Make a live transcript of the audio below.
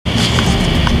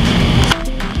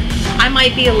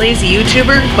might be a lazy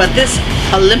YouTuber, but this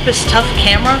Olympus Tough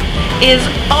camera is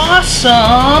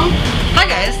awesome. Hi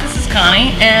guys, this is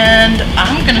Connie, and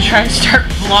I'm gonna try to start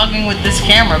vlogging with this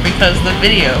camera because the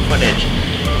video footage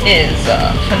is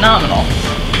phenomenal.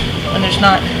 When there's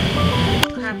not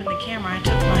crap in the camera, I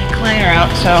took my cleaner out,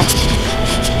 so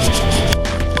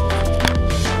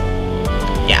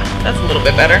yeah, that's a little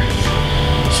bit better.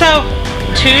 So,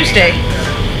 Tuesday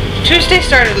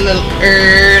started a little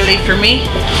early for me.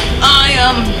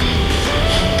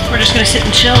 We're just gonna sit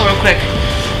and chill real quick.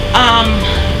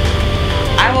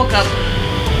 I woke up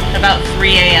about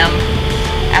 3 a.m.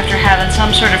 after having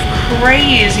some sort of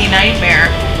crazy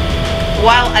nightmare.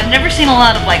 While I've never seen a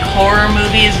lot of like horror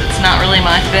movies, it's not really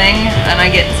my thing, and I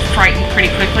get frightened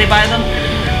pretty quickly by them.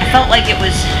 I felt like it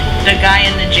was the guy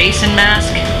in the Jason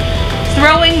mask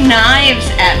throwing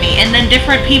knives at me, and then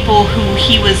different people who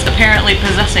he was apparently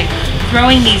possessing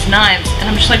throwing these knives,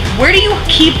 and I'm just like, where do you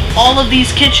keep all of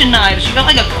these kitchen knives? You got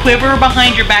like a quiver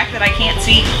behind your back that I can't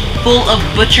see full of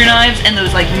butcher knives and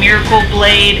those like Miracle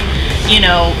Blade, you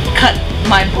know, cut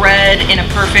my bread in a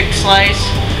perfect slice.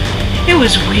 It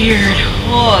was weird.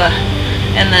 Ugh.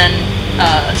 And then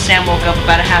Sam woke up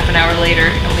about a half an hour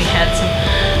later and we had some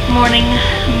morning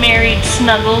married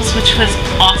snuggles, which was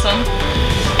awesome.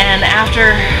 And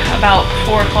after about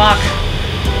 4 o'clock,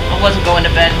 I wasn't going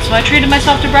to bed, so I treated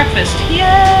myself to breakfast.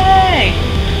 Yay!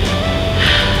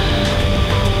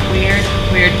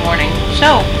 Weird morning.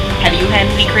 So, have you had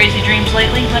any crazy dreams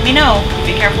lately? Let me know.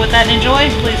 Be careful with that and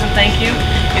enjoy, please and thank you.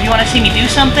 If you want to see me do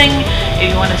something, if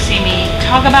you want to see me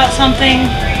talk about something,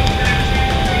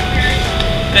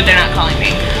 good, they're not calling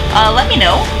me. Let me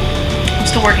know. I'm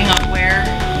still working on where,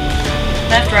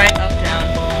 left, right, up, down,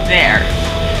 there.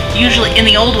 Usually in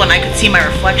the old one I could see my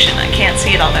reflection. I can't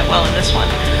see it all that well in this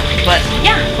one. But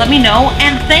yeah, let me know.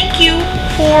 And thank you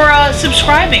for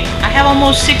subscribing. I have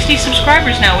almost 60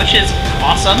 subscribers now, which is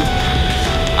awesome.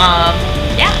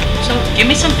 Yeah, so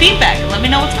give me some feedback. Let me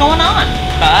know what's going on.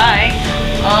 Bye.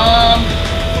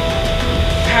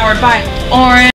 Powered by Orange.